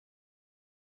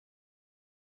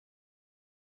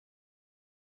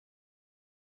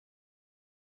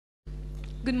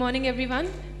Good morning, everyone.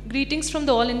 Greetings from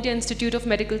the All India Institute of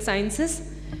Medical Sciences.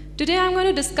 Today I'm going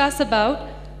to discuss about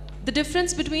the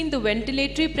difference between the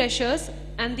ventilatory pressures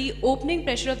and the opening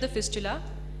pressure of the fistula,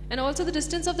 and also the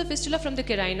distance of the fistula from the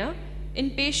carina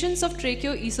in patients of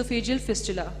tracheoesophageal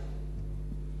fistula.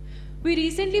 We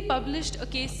recently published a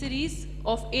case series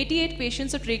of 88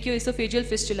 patients of tracheoesophageal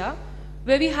fistula,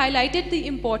 where we highlighted the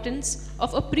importance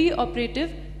of a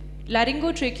pre-operative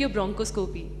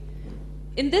laryngotracheobronchoscopy.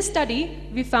 In this study,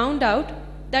 we found out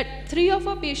that 3 of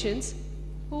our patients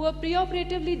who were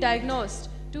preoperatively diagnosed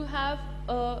to have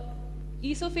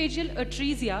esophageal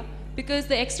atresia because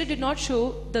the X-ray did not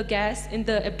show the gas in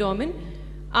the abdomen,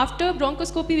 after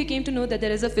bronchoscopy we came to know that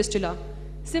there is a fistula.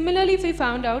 Similarly, we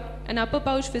found out an upper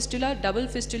pouch fistula, double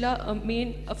fistula,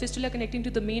 a fistula connecting to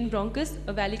the main bronchus,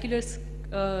 a vallicular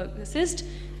cyst,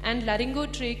 and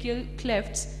laryngotracheal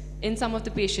clefts in some of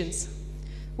the patients.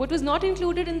 What was not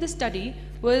included in the study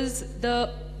was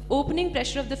the opening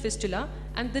pressure of the fistula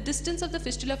and the distance of the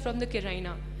fistula from the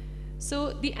carina.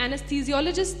 So the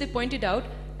anesthesiologists, they pointed out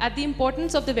at the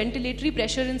importance of the ventilatory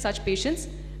pressure in such patients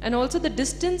and also the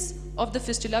distance of the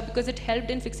fistula because it helped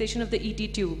in fixation of the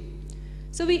ET tube.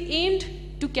 So we aimed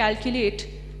to calculate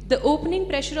the opening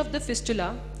pressure of the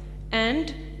fistula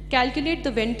and calculate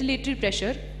the ventilatory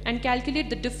pressure and calculate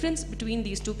the difference between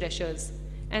these two pressures.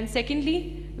 And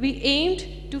secondly, we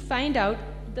aimed to find out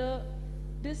the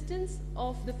distance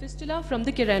of the fistula from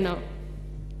the carina.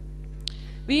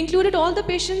 We included all the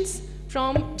patients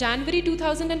from January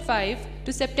 2005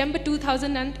 to September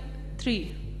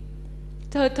 2013.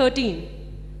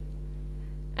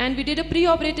 And we did a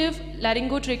preoperative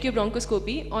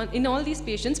laryngotracheobronchoscopy in all these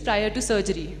patients prior to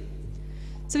surgery.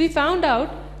 So we found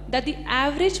out that the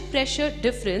average pressure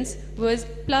difference was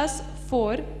plus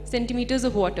 4 centimeters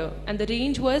of water, and the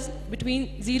range was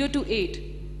between 0 to 8.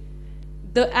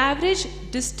 The average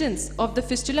distance of the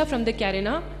fistula from the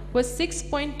carina was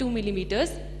 6.2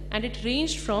 millimeters, and it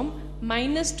ranged from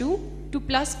 -2 to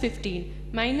plus 15.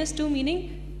 -2 meaning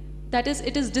that is,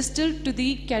 it is distal to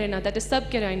the carina, that is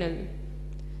subcarinal.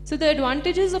 So the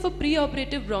advantages of a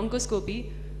preoperative bronchoscopy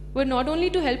were not only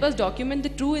to help us document the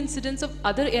true incidence of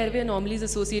other airway anomalies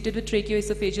associated with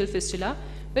tracheoesophageal fistula,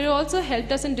 but it also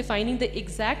helped us in defining the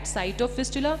exact site of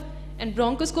fistula, and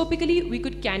bronchoscopically we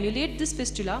could cannulate this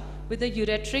fistula with a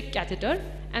ureteric catheter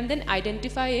and then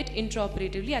identify it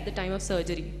intraoperatively at the time of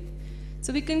surgery.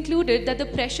 So we concluded that the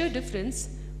pressure difference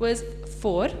was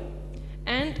 4,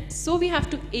 and so we have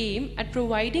to aim at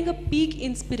providing a peak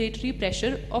inspiratory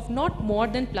pressure of not more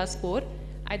than plus 4,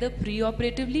 either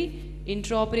preoperatively,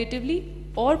 intraoperatively,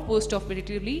 or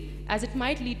postoperatively, as it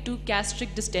might lead to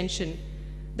gastric distension.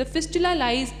 The fistula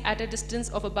lies at a distance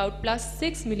of about plus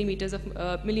 6 millimeters,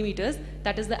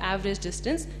 that is the average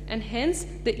distance, and hence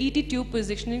the ET tube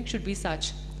positioning should be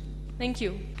such. Thank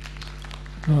you.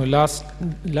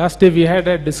 Last day we had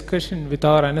a discussion with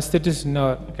our anesthetist in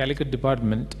our Calicut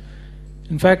department.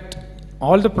 In fact,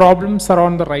 all the problems are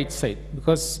on the right side,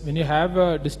 because when you have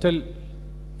a distal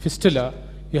fistula,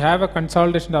 you have a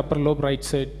consolidation of the upper lobe right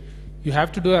side, you have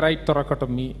to do a right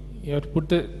thoracotomy, you have to put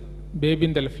the baby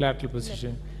in the left lateral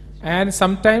position, and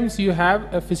sometimes you have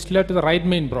a fistula to the right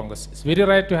main bronchus. It's very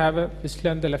rare to have a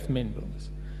fistula in the left main bronchus.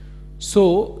 So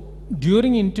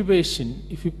during intubation,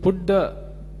 if you put the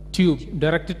tube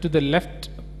directed to the left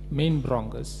main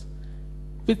bronchus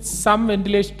with some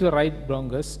ventilation to the right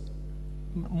bronchus,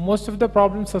 most of the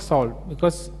problems are solved,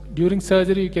 because during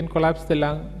surgery you can collapse the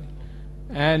lung,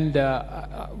 and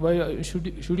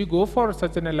should you go for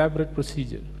such an elaborate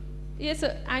procedure? Yes,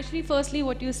 sir. Actually, firstly,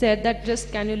 what you said, that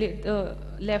just cannulate the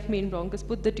left main bronchus,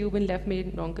 put the tube in left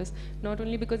main bronchus, not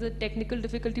only because of technical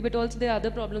difficulty, but also there are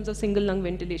other problems of single lung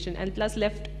ventilation, and plus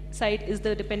left side is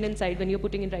the dependent side when you're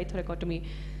putting in right thoracotomy.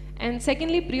 And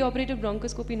secondly, preoperative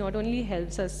bronchoscopy not only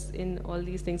helps us in all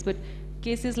these things, but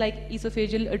cases like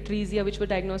esophageal atresia, which were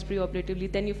diagnosed preoperatively,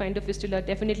 then you find a fistula,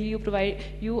 definitely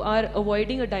you are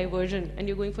avoiding a diversion and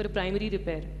you're going for a primary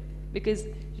repair. Because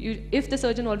if the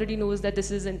surgeon already knows that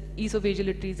this is an esophageal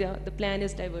atresia, the plan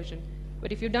is diversion.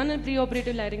 But if you've done a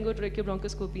preoperative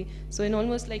laryngotracheobronchoscopy, so in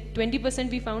almost like 20%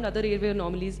 we found other airway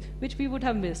anomalies, which we would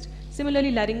have missed.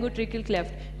 Similarly, laryngotracheal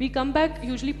cleft. We come back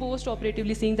usually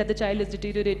post-operatively seeing that the child is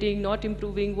deteriorating, not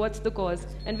improving, what's the cause?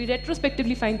 And we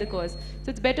retrospectively find the cause.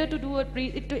 So it's better to do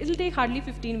it'll take hardly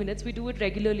 15 minutes. We do it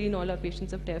regularly in all our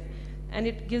patients of TEF. And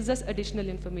it gives us additional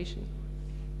information.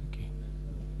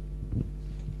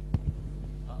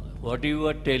 What you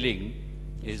were telling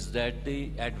is that the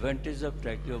advantage of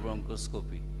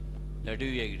tracheobronchoscopy, that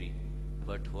we agree.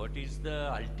 But what is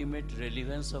the ultimate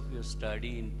relevance of your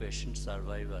study in patient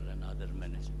survival and other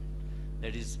management?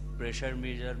 That is pressure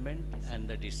measurement and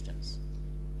the distance.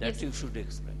 That Yes. you should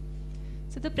explain.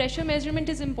 So the pressure measurement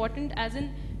is important as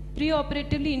in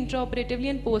pre-operatively, intraoperatively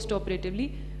and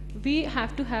post-operatively. We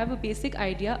have to have a basic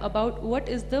idea about what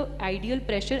is the ideal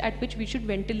pressure at which we should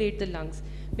ventilate the lungs.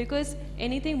 Because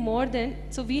anything more than,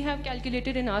 so we have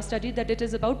calculated in our study that it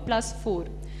is about +4.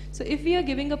 So if we are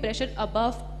giving a pressure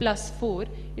above +4,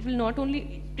 it will not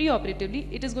only pre-operatively,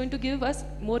 it is going to give us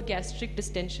more gastric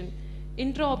distension.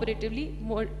 Intraoperatively,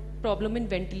 more problem in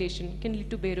ventilation, can lead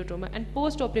to barotrauma, and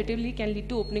post-operatively can lead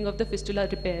to opening of the fistula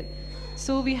repair.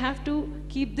 So we have to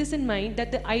keep this in mind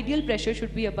that the ideal pressure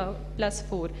should be above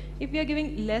 +4. If we are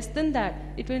giving less than that,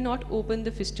 it will not open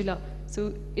the fistula.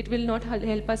 So it will not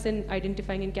help us in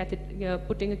identifying and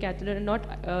putting a catheter, and not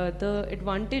the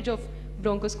advantage of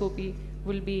bronchoscopy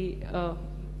will be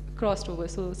crossed over,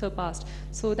 so surpassed.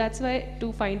 So that's why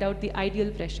to find out the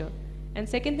ideal pressure. And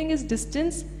second thing is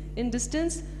distance. In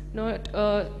distance, not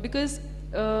because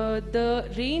the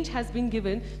range has been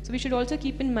given, so we should also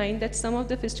keep in mind that some of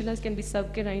the fistulas can be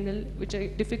subcarinal, which are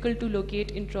difficult to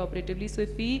locate intraoperatively. So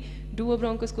if we do a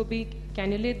bronchoscopy,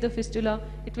 cannulate the fistula,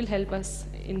 it will help us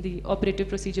in the operative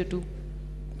procedure too.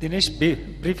 Dinesh,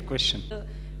 brief question.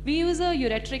 We use a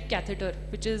ureteric catheter,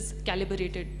 which is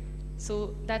calibrated.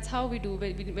 So that's how we do.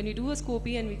 When we do a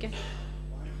scopy and we can...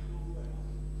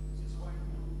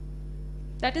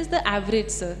 That is the average,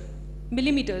 sir.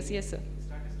 Millimeters, yes, sir.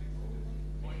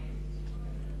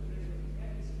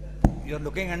 You're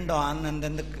looking end on and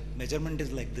then the measurement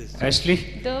is like this. Ashley?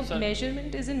 The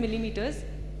measurement is in millimeters,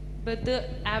 but the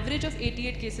average of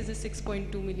 88 cases is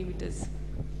 6.2 millimeters.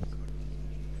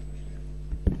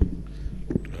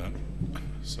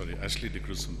 Sorry, Ashley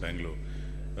DeCruz from Bangalore.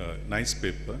 Nice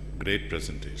paper, great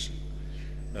presentation.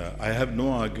 I have no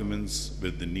arguments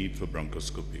with the need for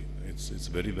bronchoscopy. It's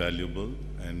very valuable,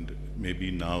 and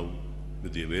maybe now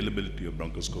with the availability of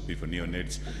bronchoscopy for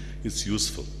neonates, it's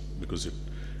useful because a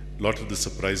lot of the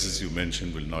surprises you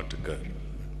mentioned will not occur.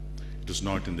 It was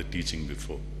not in the teaching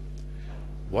before.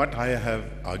 What I have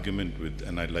argument with,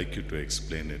 and I'd like you to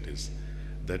explain it, is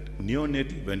that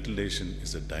neonatal ventilation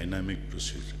is a dynamic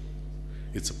procedure.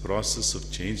 It's a process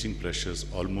of changing pressures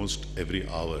almost every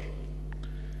hour.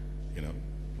 You know,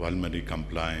 pulmonary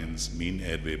compliance, mean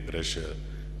airway pressure,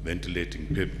 ventilating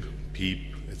PIP,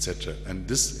 PEEP, etc. And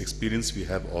this experience we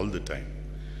have all the time.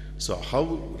 So how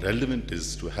relevant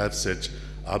is to have such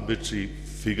arbitrary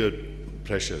figured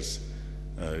pressures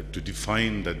to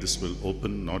define that this will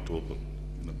open, not open?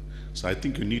 You know? So I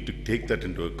think you need to take that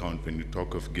into account when you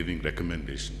talk of giving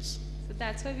recommendations. So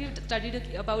that's why we've studied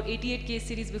about 88 case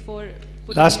series before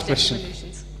putting Last these question.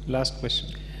 recommendations. Last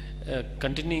question.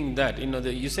 Continuing that,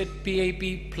 you said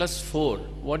PIP +4.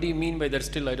 What do you mean by that?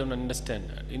 Still, I don't understand.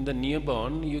 In the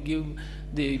newborn, you give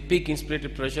the peak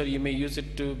inspirated pressure, you may use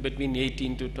it to between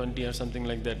 18 to 20 or something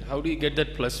like that. How do you get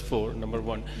that +4, number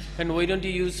one? And why don't you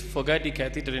use Fogarty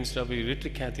catheter instead of a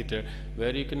ureteric catheter,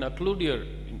 where you can occlude your,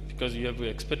 because you have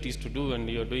expertise to do and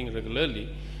you're doing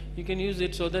regularly, you can use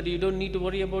it so that you don't need to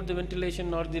worry about the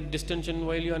ventilation or the distension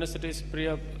while you anesthetize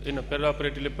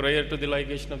perioperatively prior to the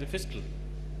ligation of the fistula.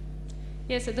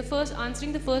 Yes, sir.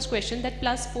 Answering the first question, that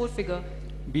 +4 figure.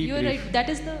 Be You are brief. right. That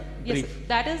is the Brief.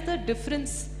 that is the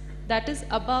difference. That is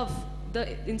above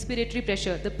the inspiratory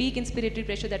pressure, the peak inspiratory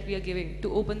pressure that we are giving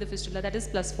to open the fistula. That is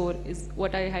 +4, is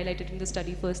what I highlighted in the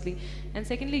study. Firstly, and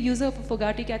secondly, use of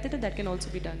Fogarty catheter, that can also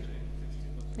be done.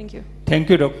 Thank you. Thank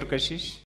you, Dr. Kashish.